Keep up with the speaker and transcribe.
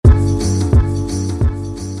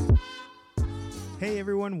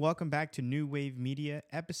everyone, welcome back to New Wave Media,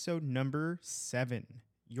 episode number 7.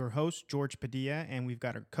 Your host, George Padilla, and we've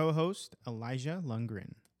got our co-host, Elijah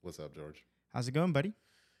Lundgren. What's up, George? How's it going, buddy?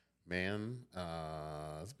 Man,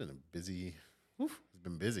 it's been a busy. It's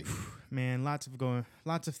been busy. Man, lots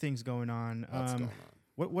of things going on. Lots going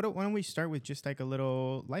on. Why don't we start with just like a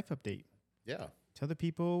little life update? Yeah. Tell the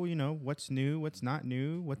people, what's new, what's not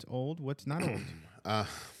new, what's old, what's not old. All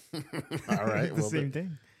right. It's the same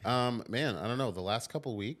thing. Man, I don't know. The last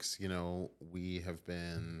couple of weeks, we have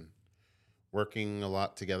been working a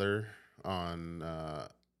lot together on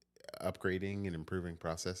upgrading and improving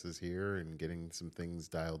processes here and getting some things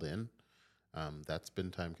dialed in. That's been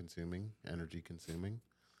time consuming, energy consuming.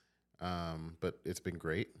 But it's been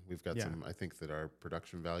great. We've got I think that our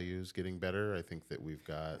production value is getting better. I think that we've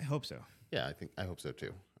got. I hope so. Yeah, I hope so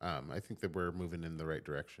too. I think that we're moving in the right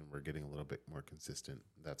direction. We're getting a little bit more consistent.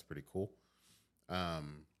 That's pretty cool.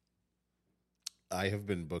 I have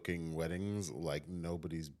been booking weddings like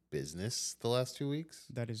nobody's business the last 2 weeks.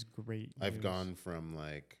 That is great. I've gone from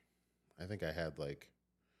I think I had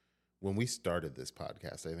when we started this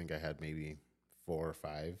podcast, I think I had maybe 4 or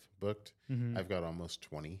 5 booked. Mm-hmm. I've got almost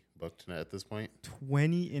 20 booked at this point.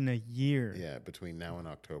 20 in a year. Yeah, between now and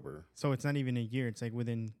October. So it's not even a year. It's like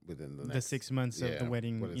within the 6 months of the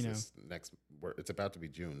wedding. What is this next? It's about to be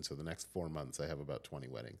June, so the next 4 months I have about 20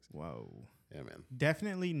 weddings. Whoa. Yeah, man.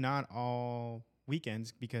 Definitely not all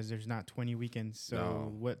weekends because there's not 20 weekends.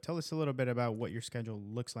 So tell us a little bit about what your schedule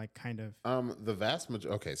looks like, kind of. The vast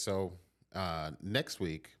majority. Okay, so next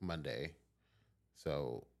week, Monday.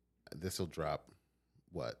 So this will drop.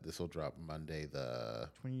 This will drop Monday the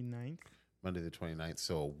 29th. Monday the 29th.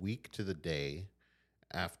 So a week to the day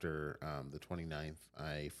after the 29th,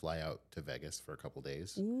 I fly out to Vegas for a couple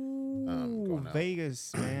days. Ooh,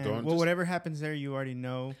 Vegas, man. Whatever happens there, you already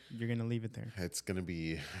know you're going to leave it there. It's going to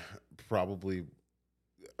be probably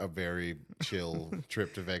a very chill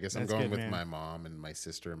trip to Vegas. I'm going with my mom and my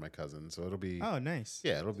sister and my cousin. So it'll be... Oh, nice.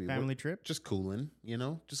 Yeah, it'll be... Family trip? Just cooling,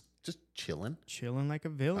 just chilling. Chilling like a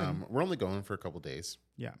villain. We're only going for a couple days.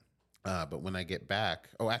 Yeah. But when I get back...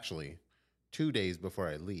 Oh, actually, 2 days before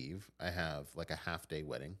I leave, I have a half-day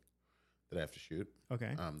wedding that I have to shoot.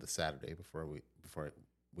 Okay. The Saturday before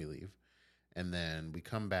we leave. And then we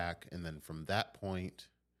come back, and then from that point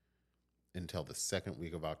until the second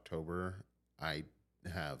week of October, I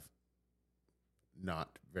have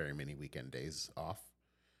not very many weekend days off.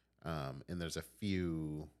 And there's a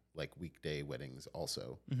few weekday weddings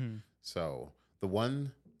also. Mm-hmm. So the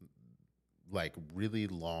one really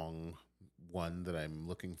long one that I'm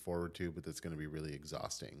looking forward to, but that's going to be really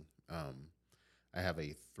exhausting. I have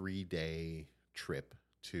a 3-day trip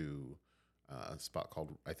to a spot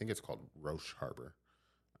I think it's called Roche Harbor.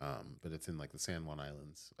 But it's in the San Juan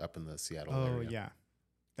Islands up in the Seattle area. Oh, yeah.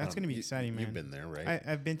 That's going to be exciting, man. You've been there, right?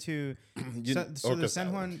 I've been to... so the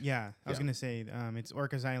San Juan... Yeah, I was going to say, it's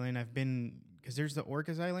Orcas Island. I've been... Because there's the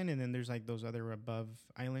Orcas Island, and then there's those other above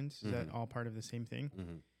islands. Is that all part of the same thing?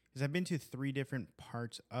 Because I've been to 3 different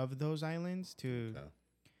parts of those islands. The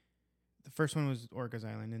first one was Orcas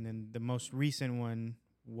Island, and then the most recent one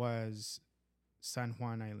was San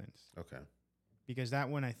Juan Islands. Okay. Because that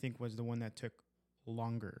one, I think, was the one that took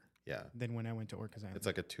longer. Yeah. Than when I went to Orcas Island. It's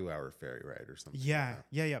like a 2-hour ferry ride or something. Yeah.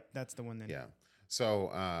 Yeah. That's the one then. Yeah.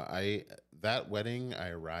 So that wedding, I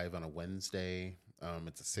arrive on a Wednesday.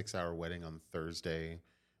 It's a 6-hour wedding on Thursday.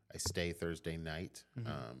 I stay Thursday night, and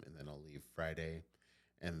then I'll leave Friday.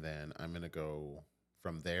 And then I'm going to go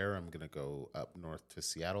from there. I'm going to go up north to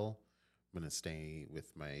Seattle. I'm going to stay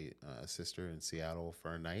with my sister in Seattle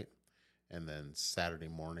for a night. And then Saturday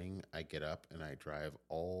morning, I get up and I drive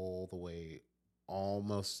all the way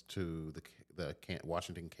almost to the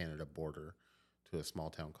Washington, Canada border to a small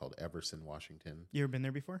town called Everson, Washington. You ever been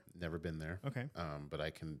there before? Never been there. Okay. But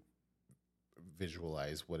I can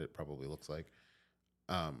visualize what it probably looks like.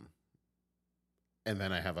 And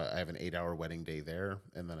then I have an 8-hour wedding day there,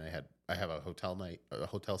 and then I have a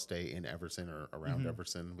hotel stay in Everson or around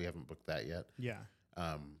Everson. We haven't booked that yet. Yeah.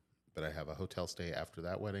 But I have a hotel stay after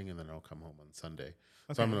that wedding, and then I'll come home on Sunday.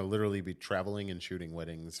 Okay. So I'm going to literally be traveling and shooting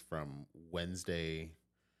weddings from Wednesday.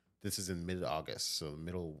 This is in mid-August, so the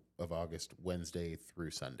middle of August, Wednesday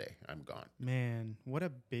through Sunday. I'm gone. Man, what a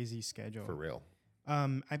busy schedule. For real.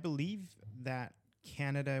 I believe that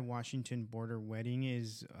Canada-Washington border wedding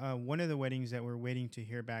is one of the weddings that we're waiting to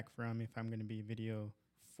hear back from if I'm going to be video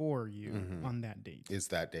for you on that date. Is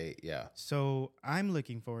that date, yeah. So I'm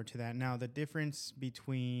looking forward to that. Now, the difference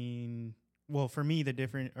between, for me,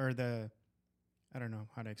 I don't know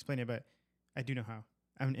how to explain it, but I do know how.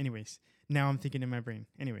 Anyways, now I'm thinking in my brain.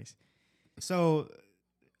 Anyways, so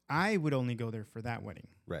I would only go there for that wedding.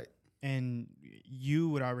 Right. and you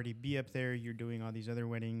would already be up there. You're doing all these other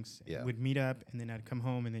weddings. Yeah. Would meet up, and then I'd come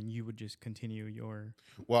home, and then you would just continue your.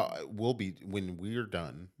 Well, we'll be when we're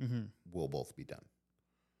done. Mm-hmm. We'll both be done.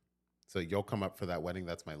 So you'll come up for that wedding.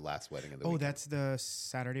 That's my last wedding of the weekend. That's the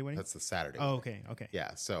Saturday wedding? That's the Saturday Oh, wedding. okay.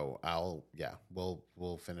 Yeah, so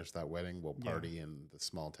we'll finish that wedding. We'll party in the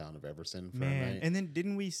small town of Everson for a night. And then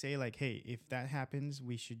didn't we say like, hey, if that happens,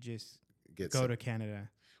 we should just go to Canada?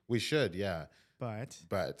 We should, yeah. But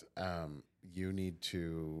you need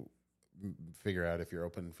to figure out if you're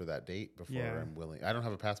open for that date before I'm willing. I don't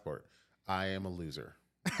have a passport. I am a loser.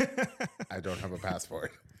 I don't have a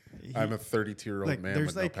passport. I'm a 32-year-old man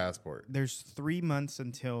with no passport. There's 3 months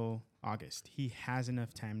until August. He has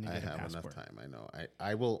enough time to get a passport. I have enough time. I know.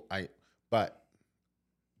 But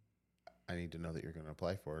I need to know that you're going to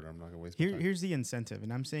apply for it. I'm not going to waste my time. Here's the incentive,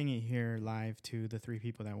 and I'm saying it here live to the 3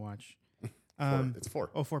 people that watch. It's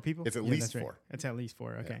 4. Oh, 4 people? It's at least 4. Right. It's at least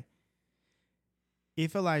 4. Okay. Yeah.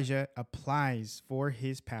 If Elijah applies for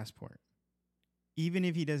his passport, even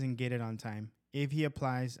if he doesn't get it on time, if he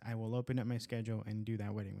applies, I will open up my schedule and do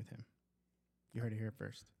that wedding with him. You heard it here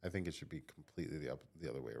first. I think it should be completely the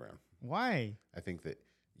other way around. Why? I think that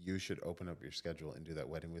you should open up your schedule and do that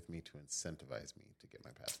wedding with me to incentivize me to get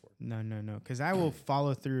my passport. No. Because I will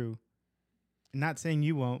follow through. Not saying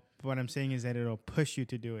you won't, but what I'm saying is that it'll push you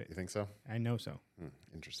to do it. You think so? I know so.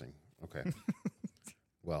 Interesting. Okay.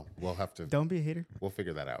 Well, we'll have to. Don't be a hater. We'll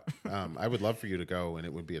figure that out. I would love for you to go, and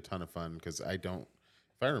it would be a ton of fun because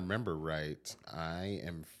if I remember right, I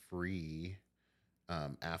am free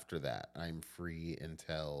after that. I'm free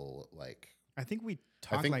until I think we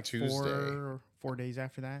talked like Tuesday. 4 days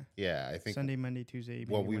after that. Yeah, I think Sunday, Monday, Tuesday.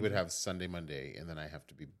 Well, we would have Sunday, Monday, and then I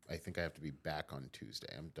think I have to be back on Tuesday.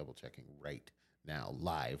 I'm double checking right now,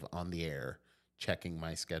 live on the air, checking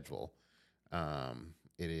my schedule.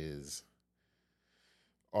 It is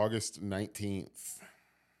August 19th.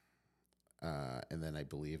 And then I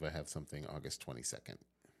believe I have something August 22nd.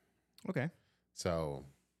 Okay. So,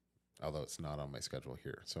 although it's not on my schedule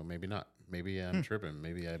here. So maybe not. Maybe I'm tripping.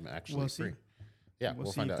 Maybe I'm actually free. Yeah,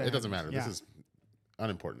 we'll find out. It doesn't matter. Yeah. This is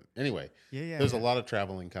unimportant. Anyway, there's a lot of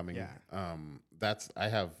traveling coming. Yeah. I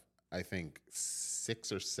have, I think,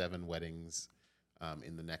 6 or 7 weddings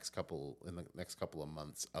in the next couple of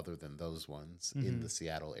months other than those ones in the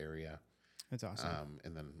Seattle area. That's awesome.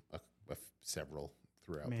 And then several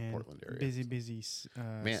throughout the Portland area. Busy.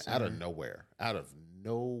 Out of nowhere.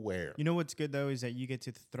 You know what's good though is that you get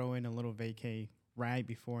to throw in a little vacay right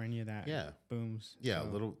before any of that booms. Yeah,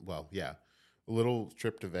 a little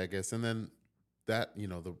trip to Vegas, and then that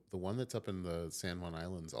the one that's up in the San Juan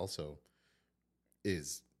Islands also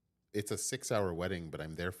it's a 6-hour wedding, but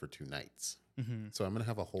I'm there for 2 nights, so I'm gonna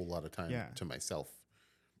have a whole lot of time to myself.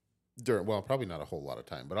 Probably not a whole lot of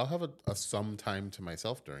time, but I'll have some time to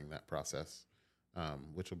myself during that process.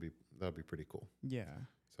 That'll be pretty cool. Yeah.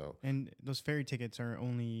 So, and those ferry tickets are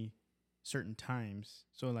only certain times,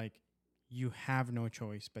 so like you have no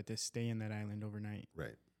choice but to stay in that island overnight.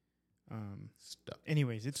 Right. Stuck.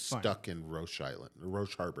 Anyways, it's stuck in Roche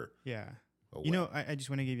Harbor. Yeah. Oh, I just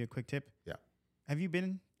want to give you a quick tip. Yeah. Have you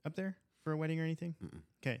been up there for a wedding or anything?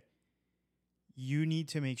 Okay. You need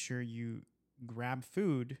to make sure you grab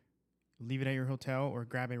food, leave it at your hotel, or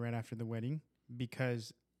grab it right after the wedding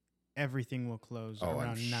because everything will close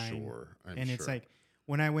around 9. It's like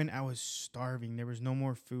when I went, I was starving. There was no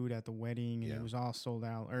more food at the wedding, and it was all sold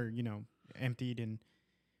out or emptied. And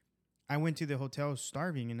I went to the hotel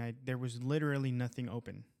starving, and there was literally nothing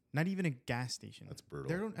open. Not even a gas station. That's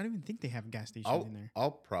brutal. I don't even think they have gas stations in there.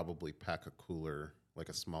 I'll probably pack a cooler, like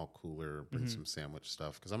a small cooler, bring some sandwich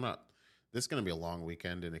stuff because I'm not. This is going to be a long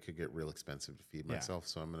weekend, and it could get real expensive to feed myself.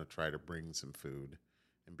 So I'm going to try to bring some food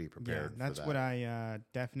and be prepared. Yeah, that's what I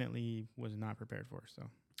definitely was not prepared for. So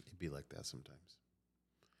it'd be like that sometimes.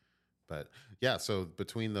 But yeah, so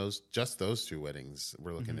between those 2 weddings,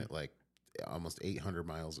 we're looking at like almost 800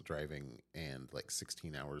 miles of driving and like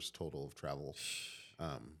 16 hours total of travel.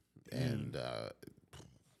 But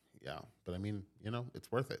I mean, it's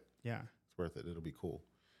worth it. Yeah, it's worth it. It'll be cool.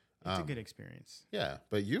 It's a good experience. Yeah,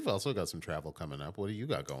 but you've also got some travel coming up. What do you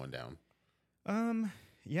got going down?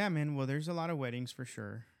 Yeah, man. Well, there's a lot of weddings for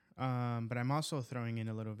sure. But I'm also throwing in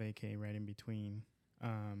a little vacay right in between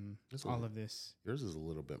all of this. Yours is a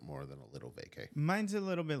little bit more than a little vacay. Mine's a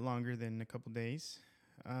little bit longer than a couple days.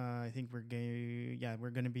 I think we're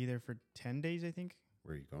going to be there for 10 days, I think.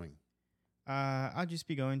 Where are you going? I'll just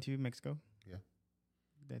be going to Mexico. Yeah.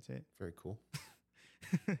 That's it. Very cool.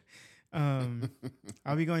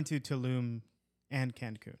 I'll be going to Tulum and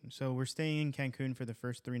Cancun. So we're staying in Cancun for the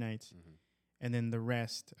first 3 nights, and then the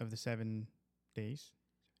rest of the 7 days.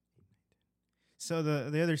 So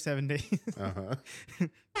the other 7 days, Uh-huh.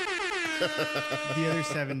 the other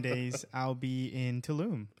 7 days, I'll be in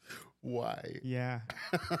Tulum. Why? Yeah,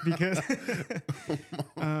 because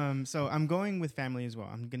so I'm going with family as well.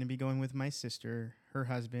 I'm going to be going with my sister, her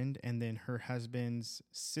husband, and then her husband's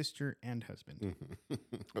sister and husband.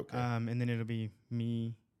 Okay. And then it'll be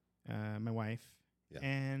me, my wife, Yeah.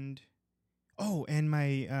 and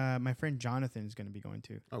my friend Jonathan is going to be going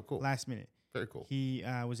too. Oh, cool. Last minute. Very cool. He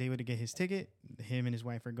was able to get his ticket. Him and his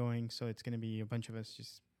wife are going, so it's going to be a bunch of us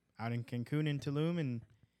just out in Cancun and Tulum, and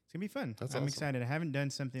it's gonna be fun. That's I'm awesome. excited. I haven't done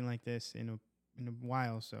something like this in a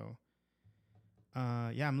while, so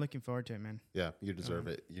yeah, I'm looking forward to it, man. Yeah, you deserve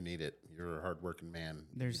it. You need it. You're a hardworking man.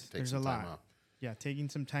 There's a lot. Yeah, taking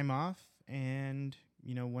some time off, and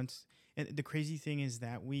the crazy thing is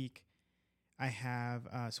that week I have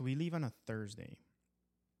so we leave on a Thursday.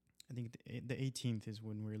 I think the 18th is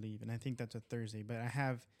when we leave, and I think that's a Thursday. But I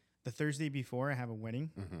have the Thursday before I have a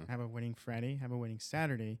wedding. Mm-hmm. I have a wedding Friday. I have a wedding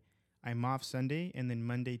Saturday. I'm off Sunday, and then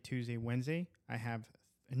Monday, Tuesday, Wednesday, I have,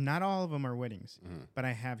 not all of them are weddings, but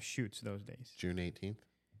I have shoots those days. June 18th?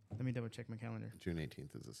 Let me double check my calendar. June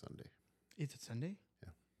 18th is a Sunday. Is it Sunday? Yeah.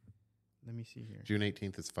 Let me see here. June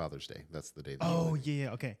 18th is Father's Day. That's the day. That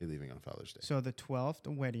Okay. You're leaving on Father's Day. So the 12th,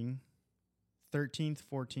 a wedding, 13th,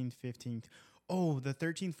 14th, 15th. Oh, the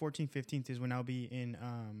 13th, 14th, 15th is when I'll be in,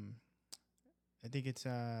 I think it's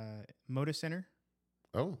Moda Center.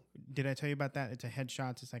 Oh. Did I tell you about that? It's a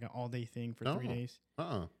headshots. It's like an all-day thing for 3 days.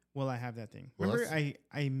 Well, I have that thing. Well, remember,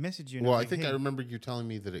 I messaged you. And well, I think I remember you telling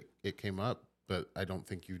me that it came up, but I don't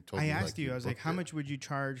think you told me. I asked you. I was like, how much would you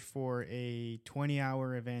charge for a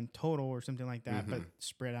 20-hour event total or something like that, but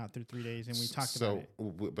spread out through 3 days? And we talked about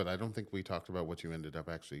it. But I don't think we talked about what you ended up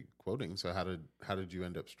actually quoting. So how did you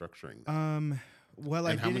end up structuring that? Well,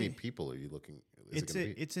 and how many people are you looking?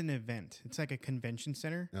 It's an event. It's like a convention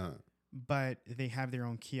center. But they have their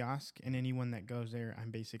own kiosk, and anyone that goes there,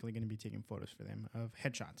 I'm basically going to be taking photos for them of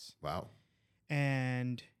headshots. Wow.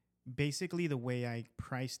 And basically the way I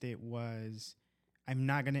priced it was I'm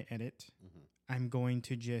not going to edit. I'm going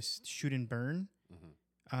to just shoot and burn.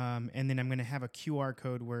 And then I'm going to have a QR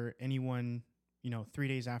code where anyone, 3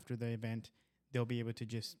 days after the event, they'll be able to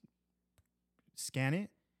just scan it,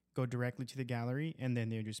 go directly to the gallery, and then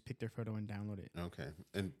they'll just pick their photo and download it. Okay.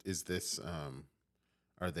 And is this...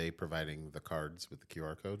 Are they providing the cards with the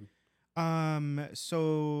QR code?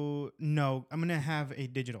 So no, I'm gonna have a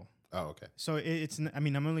digital. Oh, okay. So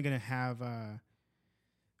I'm only gonna have I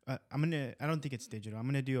don't think it's digital. I'm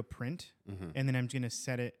gonna do a print, and then I'm just gonna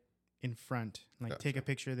set it in front, like take a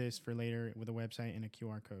picture of this for later with a website and a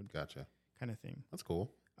QR code. Gotcha. Kind of thing. That's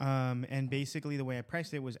cool. And basically the way I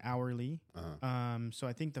priced it was hourly. So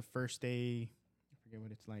I think the first day, I forget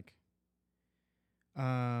what it's like.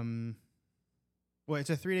 Well,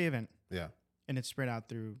 it's a 3-day event. Yeah. And it's spread out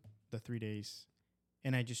through the 3 days.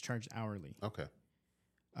 And I just charged hourly. Okay.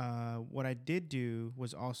 What I did do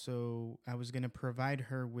was also, I was going to provide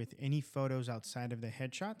her with any photos outside of the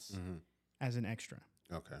headshots as an extra.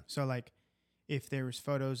 Okay. So like if there was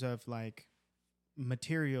photos of like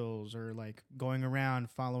materials or like going around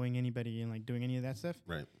following anybody and like doing any of that stuff,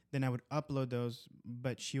 right, then I would upload those,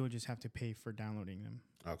 but she would just have to pay for downloading them.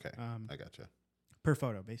 Okay. I gotcha. Per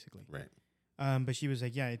photo, basically. Right. But she was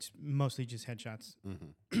like, yeah, it's mostly just headshots.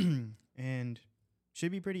 And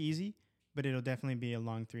should be pretty easy, but it'll definitely be a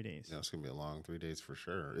long 3 days. Yeah, it's going to be a long 3 days for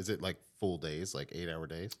sure. Is it like full days, like 8-hour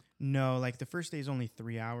days? No, like the first day is only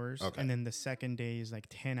 3 hours. Okay. And then the second day is like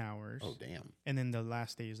 10 hours. Oh, damn. And then the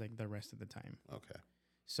last day is like the rest of the time. Okay.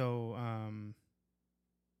 So,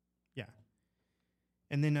 yeah.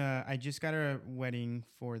 And then I just got a wedding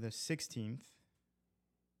for the 16th.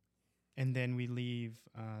 And then we leave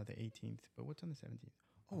the 18th. But what's on the 17th?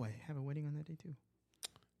 Oh, I have a wedding on that day too.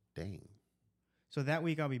 Dang. So that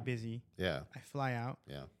week I'll be busy. Yeah. I fly out.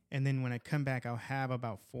 Yeah. And then when I come back, I'll have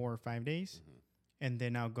about 4 or 5 days. And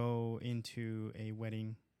then I'll go into a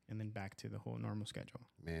wedding and then back to the whole normal schedule.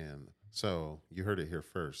 Man. So you heard it here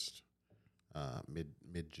first.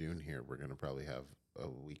 Mid-June here, we're going to probably have a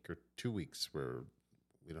week or 2 weeks where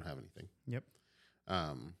we don't have anything. Yep.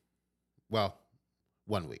 Well,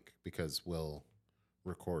 1 week, because we'll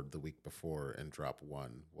record the week before and drop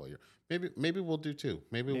one while you're maybe we'll do 2.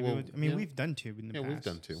 Maybe we'll we've done 2 in the past. Yeah, we've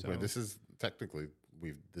done 2. So. But this is technically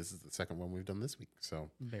this is the second one we've done this week. So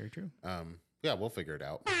very true. Yeah, we'll figure it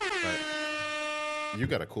out. But you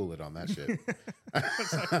got to cool it on that shit.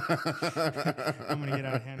 I'm gonna get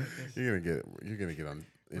out of hand with this. You're gonna get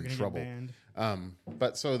in trouble. Get banned.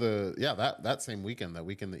 But so that same weekend, that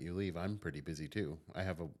weekend that you leave, I'm pretty busy too. I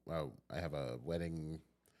have a wedding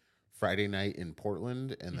Friday night in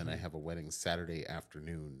Portland, and then I have a wedding Saturday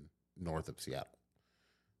afternoon north of Seattle.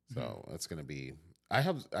 So it's going to be.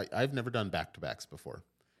 I've never done back-to-backs before.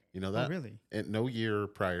 You know that? Oh, really? And no year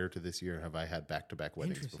prior to this year have I had back-to-back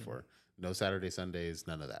weddings before. No Saturday, Sundays,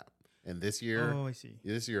 none of that. And this year, I see.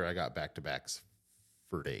 This year I got back-to-backs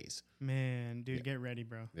for days. Man, dude, get ready,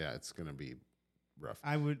 bro. Yeah, it's gonna be rough.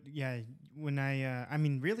 I would, when I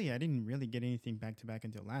mean, really, I didn't really get anything back-to-back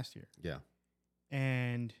until last year. Yeah.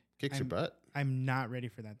 And kicks your butt. I'm not ready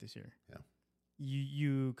for that this year. Yeah.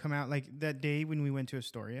 You come out like that day when we went to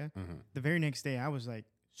Astoria. The very next day, I was like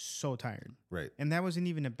so tired. Right. And that wasn't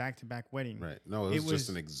even a back-to-back wedding. Right. No, it was just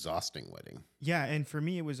an exhausting wedding. Yeah, and for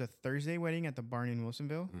me, it was a Thursday wedding at the barn in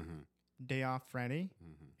Wilsonville. Day off Friday,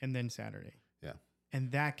 and then Saturday. Yeah.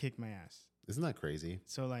 And that kicked my ass. Isn't that crazy?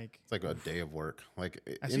 So like, it's like a day of work. Like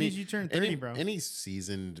as soon as you turn 30, bro. Any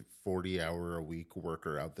seasoned 40-hour-a-week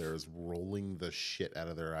worker out there is rolling the shit out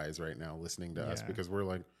of their eyes right now listening to us because we're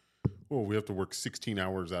like, oh, we have to work 16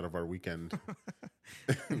 hours out of our weekend.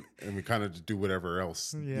 And we kind of do whatever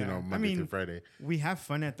else, Monday through Friday. We have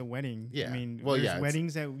fun at the wedding. Yeah. I mean, there's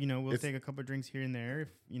weddings that, we'll take a couple of drinks here and there if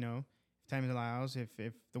time allows, if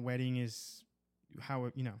the wedding is how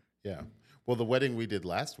it, Yeah. Well, the wedding we did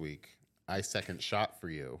last week, I second shot for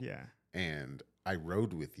you. Yeah. And I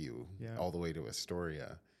rode with you all the way to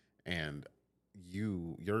Astoria, and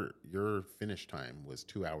your finish time was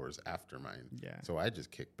 2 hours after mine. Yeah. So I just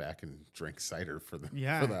kicked back and drank cider for the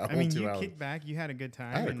whole 2 you hours. Kicked back, you had a good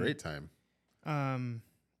time. I had a great time.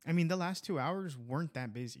 I mean, the last 2 hours weren't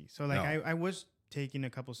that busy. So like I was taking a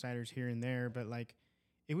couple ciders here and there, but like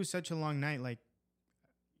it was such a long night, like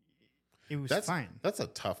it was fine. That's a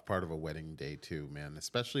tough part of a wedding day too, man,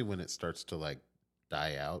 especially when it starts to like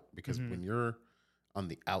die out, because when you're on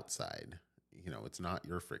the outside, it's not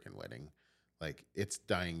your freaking wedding. Like it's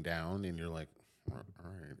dying down and you're like, all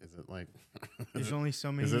right, is it like there's only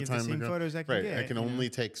so many of the same photos I can get. I can only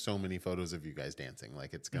take so many photos of you guys dancing.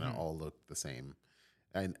 Like it's gonna all look the same.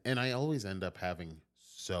 And I always end up having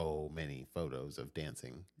so many photos of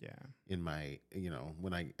dancing. Yeah. In my,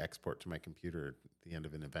 when I export to my computer at the end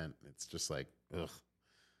of an event, it's just like, ugh.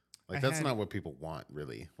 Like that's not what people want,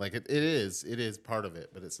 really. Like it is part of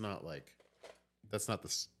it, but it's not like that's not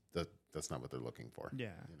that's not what they're looking for. Yeah.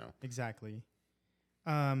 Exactly.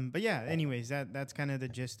 But yeah, anyways, that's kind of the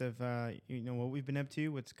gist of what we've been up to,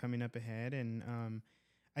 what's coming up ahead, and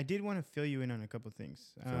I did want to fill you in on a couple of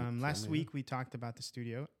things. Last week we talked about the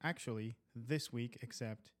studio. Actually, this week,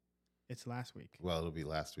 except it's last week. Well, it'll be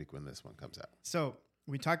last week when this one comes out. So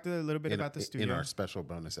we talked a little bit about the studio in our special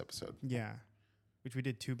bonus episode. Yeah, which we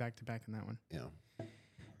did 2 back-to-back in that one. Yeah.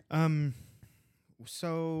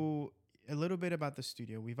 So a little bit about the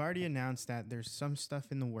studio. We've already announced that there's some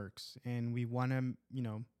stuff in the works, and we want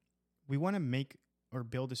to make or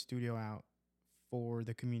build a studio out for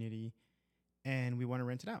the community, and we want to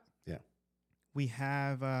rent it out. Yeah. We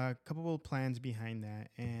have a couple of plans behind that,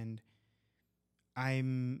 and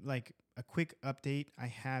I'm like a quick update. I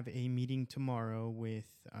have a meeting tomorrow with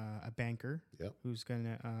a banker who's going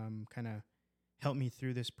to kind of help me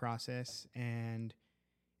through this process. And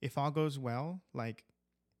if all goes well, like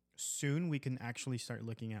soon we can actually start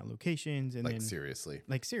looking at locations and seriously.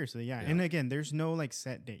 Yeah. And again, there's no like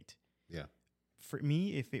set date. Yeah. For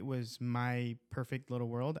me, if it was my perfect little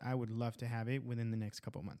world, I would love to have it within the next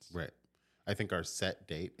couple of months. Right. I think our set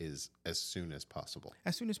date is as soon as possible.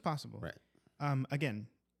 As soon as possible. Right. Again,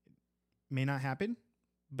 may not happen,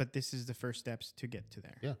 but this is the first steps to get to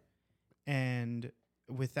there. Yeah. And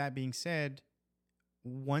with that being said,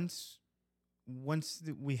 once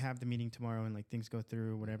we have the meeting tomorrow and like things go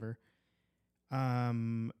through or whatever,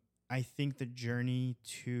 I think the journey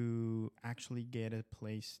to actually get a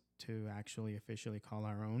place to actually officially call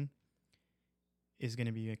our own is going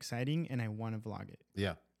to be exciting, and I want to vlog it.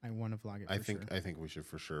 Yeah. I want to vlog it. I think we should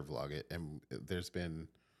for sure vlog it. And there's been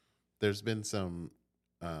some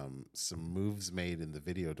moves made in the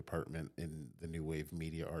video department in the New Wave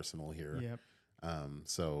Media arsenal here. Yep.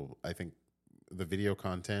 So I think the video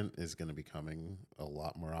content is going to be coming a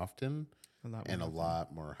lot more often, a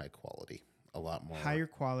lot more high quality, a lot more higher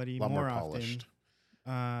quality, a lot more polished.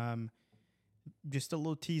 Often. Just a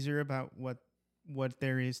little teaser about what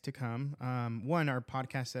there is to come. One, our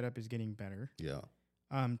podcast setup is getting better. Yeah.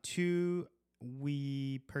 2,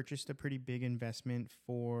 we purchased a pretty big investment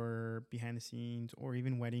for behind the scenes or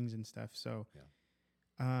even weddings and stuff. So,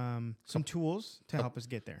 some tools to help us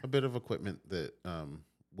get there. A bit of equipment that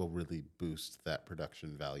will really boost that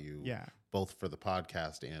production value. Yeah. Both for the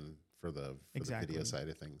podcast and for the video side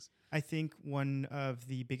of things. I think one of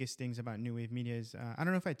the biggest things about New Wave Media is, I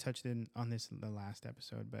don't know if I touched on this in the last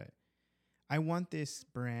episode, but I want this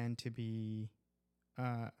brand to be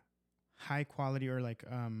high quality or like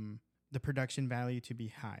the production value to be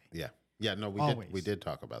high. Yeah. Yeah, no, we did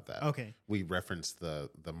talk about that. Okay. We referenced the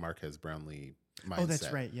Marquez Brownlee mindset. Oh,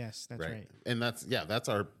 that's right. Yes, that's right. And that's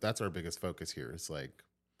our biggest focus here. Is like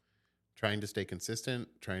trying to stay consistent,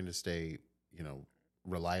 trying to stay,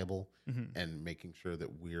 reliable, and making sure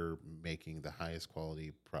that we're making the highest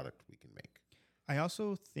quality product we can make. I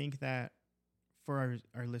also think that for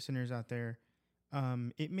our listeners out there,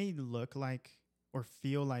 it may look like or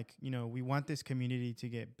feel like, we want this community to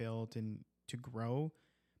get built and to grow,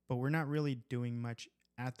 but we're not really doing much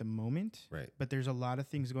at the moment. Right. But there's a lot of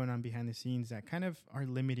things going on behind the scenes that kind of are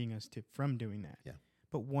limiting us from doing that. Yeah.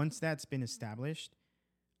 But once that's been established,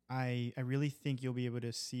 I really think you'll be able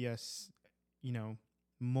to see us,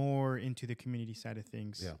 more into the community side of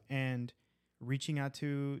things. Yeah. And reaching out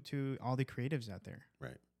to all the creatives out there.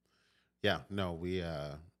 Right. Yeah. No,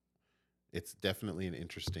 it's definitely an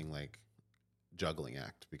interesting juggling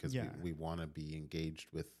act because we want to be engaged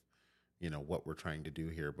with, what we're trying to do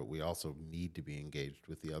here, but we also need to be engaged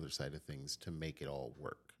with the other side of things to make it all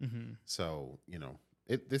work. Mm-hmm. So,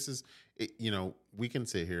 we can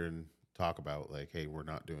sit here and talk about hey, we're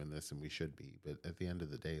not doing this and we should be, but at the end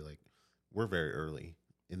of the day, we're very early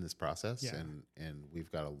in this process and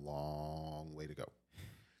we've got a long way to go.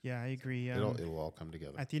 Yeah, I agree. It'll all come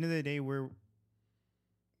together. At the end of the day, we're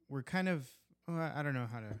kind of, I don't know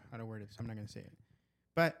how to word it, so I'm not going to say it,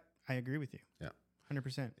 but I agree with you. Yeah.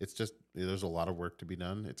 100%. It's just, there's a lot of work to be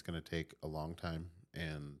done. It's going to take a long time.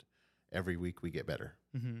 And every week we get better.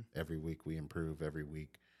 Mm-hmm. Every week we improve. Every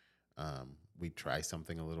week we try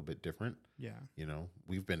something a little bit different. Yeah.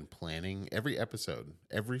 We've been planning every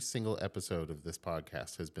single episode of this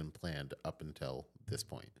podcast has been planned up until this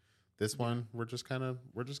point. This one, we decided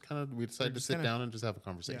to sit down and just have a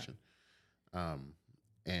conversation. Yeah.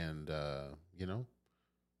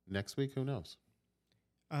 Next week, who knows?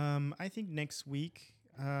 I think next week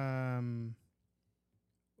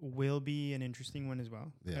will be an interesting one as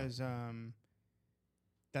well because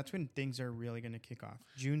that's when things are really going to kick off.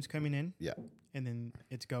 June's coming in, and then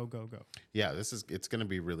it's go. Yeah, it's going to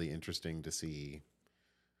be really interesting to see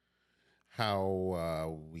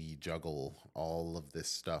how we juggle all of this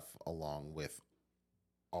stuff along with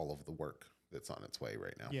all of the work that's on its way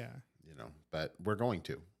right now. Yeah, but we're going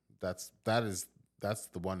to. That's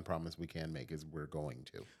the one promise we can make is we're going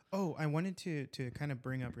to. Oh, I wanted to kind of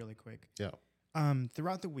bring up really quick. Yeah.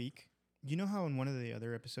 Throughout the week, how in one of the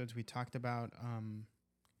other episodes we talked about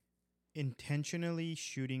intentionally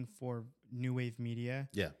shooting for New Wave Media.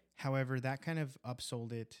 Yeah. However, that kind of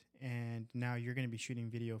upsold it, and now you're going to be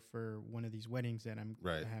shooting video for one of these weddings that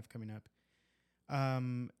I have coming up.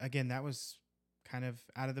 Again, that was kind of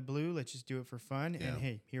out of the blue. Let's just do it for fun, and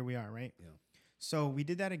hey, here we are, right? Yeah. So we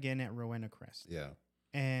did that again at Rowena Crest. Yeah.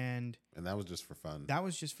 And that was just for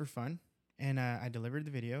fun. And I delivered the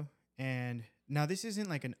video. And now this isn't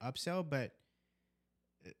like an upsell, but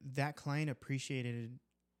that client appreciated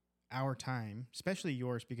our time, especially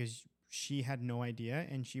yours, because she had no idea.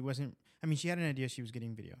 And she had an idea she was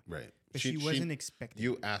getting video. Right. But she wasn't expecting.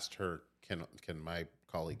 You asked her, can my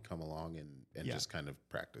colleague come along and just kind of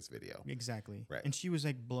practice video? Exactly. Right. And she was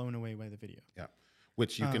blown away by the video. Yeah.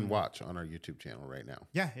 Which you can watch on our YouTube channel right now.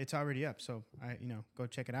 Yeah, it's already up. So go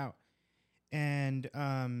check it out. And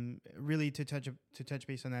really to touch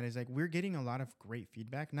base on that is we're getting a lot of great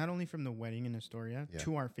feedback, not only from the wedding in Astoria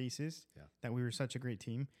to our faces that we were such a great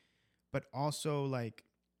team, but also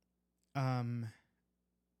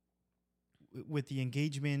with the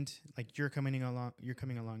engagement, you're coming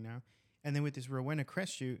along now. And then with this Rowena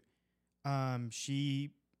Crest shoot,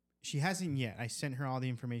 she hasn't yet. I sent her all the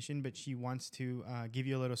information, but she wants to give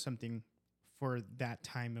you a little something for that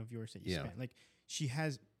time of yours that you spent.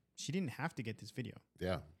 She didn't have to get this video.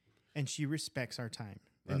 Yeah. And she respects our time.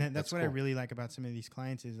 And that's what cool. I really like about some of these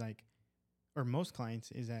clients is or most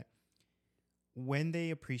clients is that when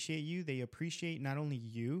they appreciate you, they appreciate not only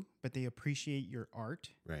you, but they appreciate your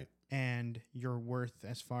art. Right. And your worth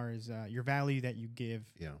as far as your value that you give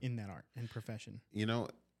in that art and profession.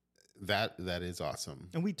 That is awesome.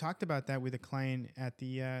 And we talked about that with a client at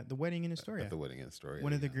the wedding in Astoria. At the wedding in Astoria.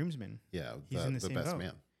 One of the groomsmen. Yeah. He's in the same best boat.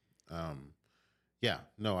 Man. Yeah.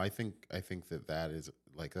 No, I think that is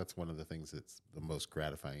that's one of the things that's the most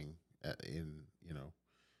gratifying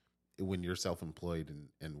when you're self-employed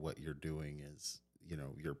and what you're doing is,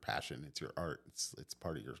 your passion, it's your art. It's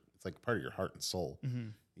part of your heart and soul,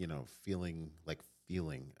 feeling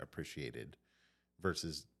appreciated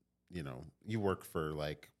versus, you work for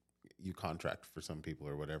you contract for some people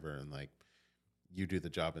or whatever. And you do the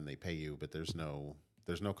job and they pay you, but there's no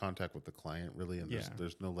contact with the client really. And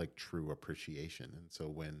there's no true appreciation. And so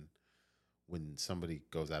when somebody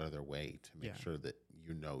goes out of their way to make sure that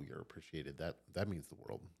you know you're appreciated, that means the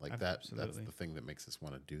world. Like that's the thing that makes us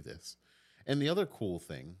want to do this. And the other cool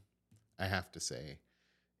thing I have to say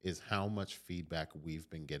is how much feedback we've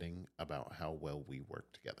been getting about how well we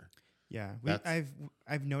work together. Yeah,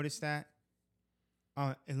 I've noticed that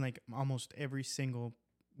in like almost every single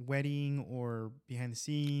wedding or behind the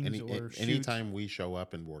scenes anytime we show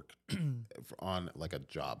up and work on like a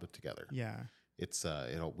job together. Yeah, it's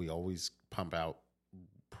we always pump out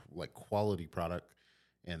like quality product,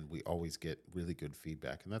 and we always get really good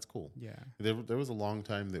feedback, and that's cool. Yeah, there was a long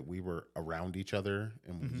time that we were around each other,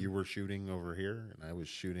 and you were shooting over here and I was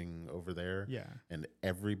shooting over there. Yeah, and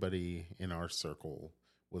everybody in our circle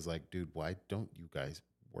was like, dude, why don't you guys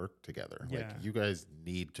work together? Yeah. Like, you guys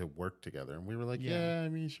need to work together. And we were like, yeah, I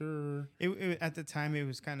mean, sure. At the time, it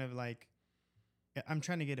was kind of like, I'm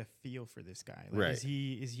trying to get a feel for this guy. Like, right. Is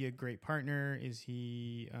he a great partner? Is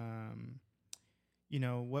he,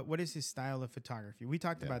 what is his style of photography? We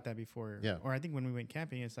talked about that before. Yeah. Or I think when we went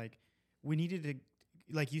camping, it's like, we needed to,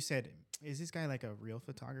 like you said, is this guy like a real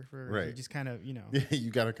photographer? Right. He just kind of, Yeah,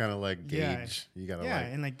 you got to kind of like gauge. You got to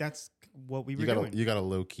and like that's what we were doing. You got to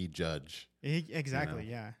low key judge. Exactly.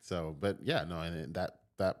 Yeah. So, but yeah, no, and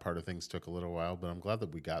that part of things took a little while, but I'm glad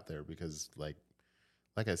that we got there because like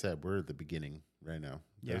I said, we're at the beginning right now.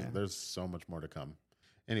 There's so much more to come.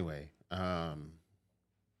 Anyway,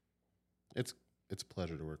 it's a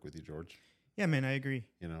pleasure to work with you, George. Yeah, man, I agree.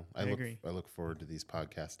 I look forward to these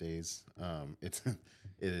podcast days. It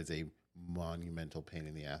is a monumental pain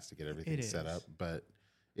in the ass to get everything set up, but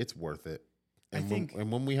it's worth it.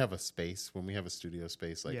 And when we have a space, when we have a studio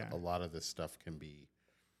space, like a lot of this stuff can be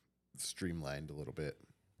streamlined a little bit.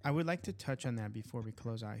 I would like to touch on that before we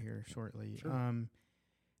close out here shortly. Sure.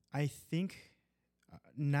 I think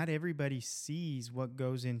not everybody sees what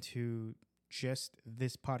goes into just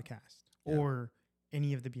this podcast or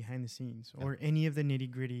any of the behind the scenes or any of the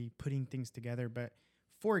nitty gritty putting things together. But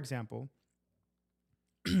for example,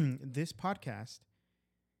 this podcast,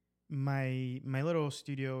 my little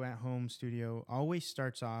studio at home studio always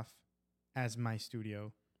starts off as my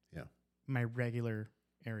studio. Yeah. My regular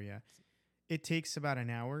area. It takes about an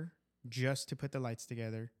hour just to put the lights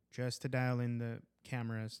together, just to dial in the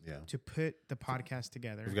cameras, to put the podcast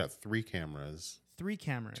together. We've got 3 cameras. 2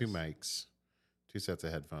 mics, 2 sets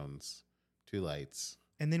of headphones, 2 lights.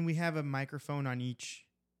 And then we have a microphone on each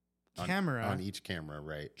camera. On each camera,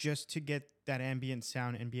 right. Just to get that ambient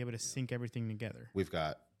sound and be able to sync everything together. We've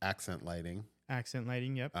got accent lighting.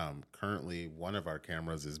 Yep. Currently, one of our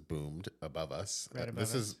cameras is boomed above us. Right above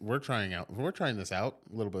us. We're trying this out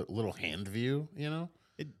a little hand view,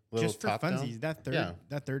 just for funsies.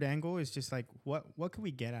 That third angle is just like, what could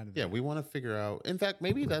we get out of that? Yeah, we want to figure out. In fact,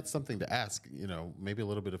 maybe that's something to ask. Maybe a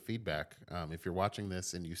little bit of feedback. If you're watching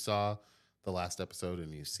this and you saw the last episode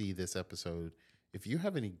and you see this episode, if you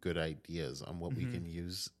have any good ideas on what we can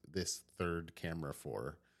use this third camera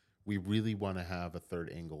for, we really want to have a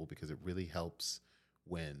third angle because it really helps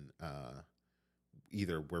when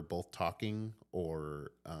either we're both talking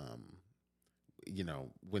or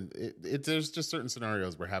when there's just certain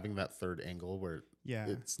scenarios where having that third angle where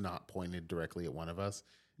it's not pointed directly at one of us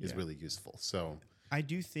is really useful. So I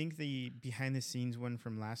do think the behind the scenes one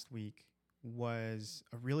from last week was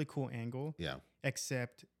a really cool angle. Yeah.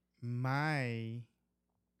 Except I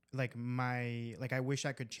wish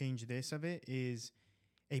I could change this of it is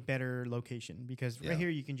a better location because right here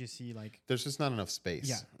you can just see like there's just not enough space.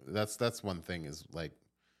 Yeah. That's one thing is like,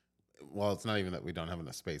 well, it's not even that we don't have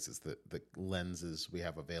enough space. It's that the lenses we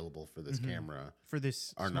have available for this camera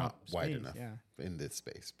are not wide enough in this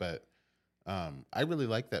space. But I really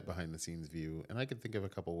like that behind the scenes view, and I could think of a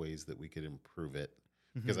couple ways that we could improve it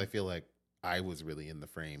because I feel like I was really in the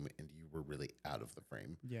frame and you were really out of the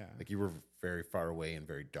frame. Yeah. Like you were very far away and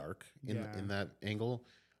very dark in that angle.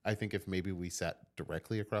 I think if maybe we sat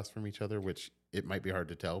directly across from each other, which it might be hard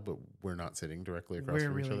to tell, but we're not sitting directly across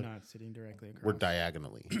from each other. We're really not sitting directly across. We're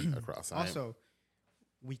diagonally across. Also,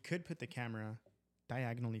 we could put the camera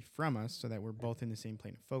diagonally from us so that we're both in the same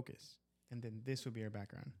plane of focus. And then this would be our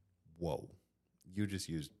background. Whoa. You just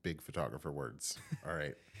used big photographer words. All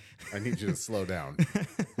right. I need you to slow down.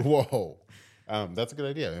 Whoa. That's a good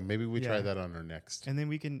idea. And maybe we try that on our next. And then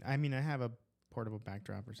we can, I have a portable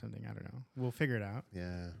backdrop or something. I don't know. We'll figure it out.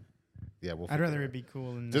 Yeah. I'd rather it be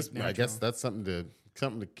cool and just. I guess that's something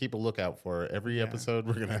to keep a lookout for. Every episode,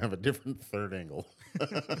 we're gonna have a different third angle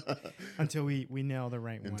until we nail the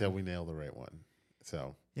right one. Until we nail the right one.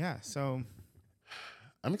 So So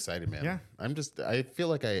I'm excited, man. Yeah. I feel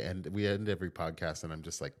like we end every podcast, and I'm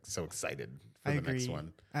just like so excited for the next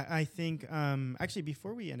one. I think actually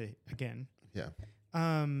before we end it again. Yeah.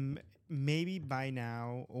 Maybe by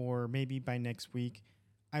now or maybe by next week,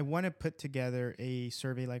 I want to put together a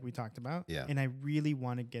survey like we talked about. Yeah. And I really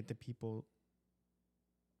want to get the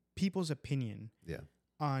people's opinion. Yeah.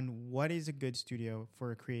 On what is a good studio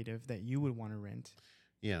for a creative that you would want to rent.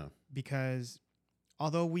 Yeah. Because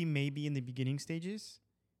although we may be in the beginning stages,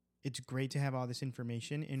 it's great to have all this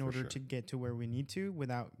information in order to get to where we need to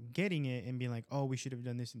without getting it and being like, oh, we should have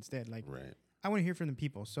done this instead. Like, I want to hear from the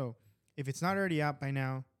people. So if it's not already out by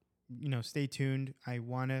now, stay tuned. I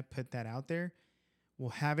want to put that out there.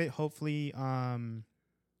 We'll have it hopefully on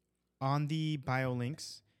the bio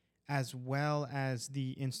links, as well as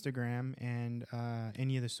the Instagram and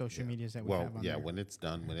any of the social medias that we have on there. When it's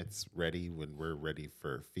done, when it's ready, when we're ready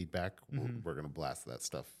for feedback, we're going to blast that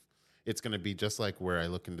stuff. It's going to be just like where I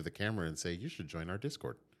look into the camera and say, you should join our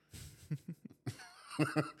Discord.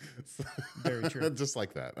 Very true. Just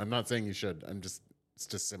like that. I'm not saying you should. It's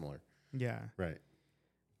just similar. Yeah. Right.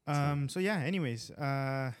 So yeah, anyways,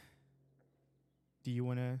 do you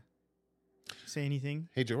want to say anything?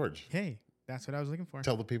 Hey, George. Hey. That's what I was looking for.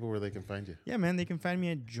 Tell the people where they can find you. Yeah, man. They can find me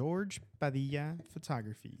at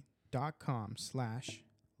georgepadillafotography.com/links.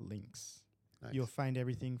 Nice. You'll find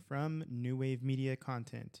everything from New Wave Media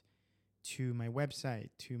content to my website,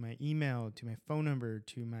 to my email, to my phone number,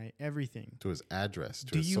 to my everything. To his address,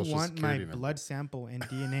 to Do his you social want security my number. blood sample and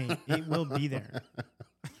DNA? It will be there.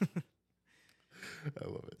 I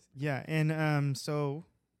love it. Yeah, and so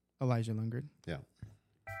Elijah Lundgren. Yeah.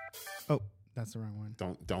 Oh, that's the wrong one.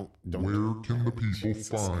 Don't. Where can the people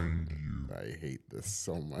find you? I hate this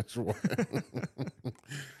so much. You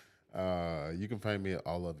can find me at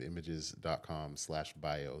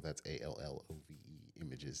alloveimages.com/bio. That's ALLOVE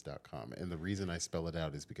images.com. And the reason I spell it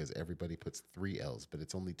out is because everybody puts 3 L's, but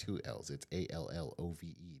it's only 2 L's. It's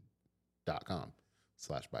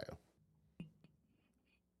ALLOVE.com/bio.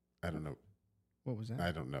 I don't know. What was that?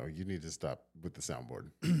 I don't know. You need to stop with the soundboard.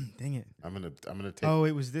 Dang it. I'm gonna take. Oh,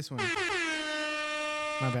 it was this one.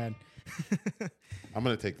 My bad. I'm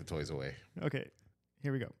gonna take the toys away. Okay,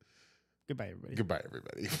 here we go. Goodbye, everybody. Goodbye,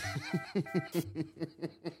 everybody.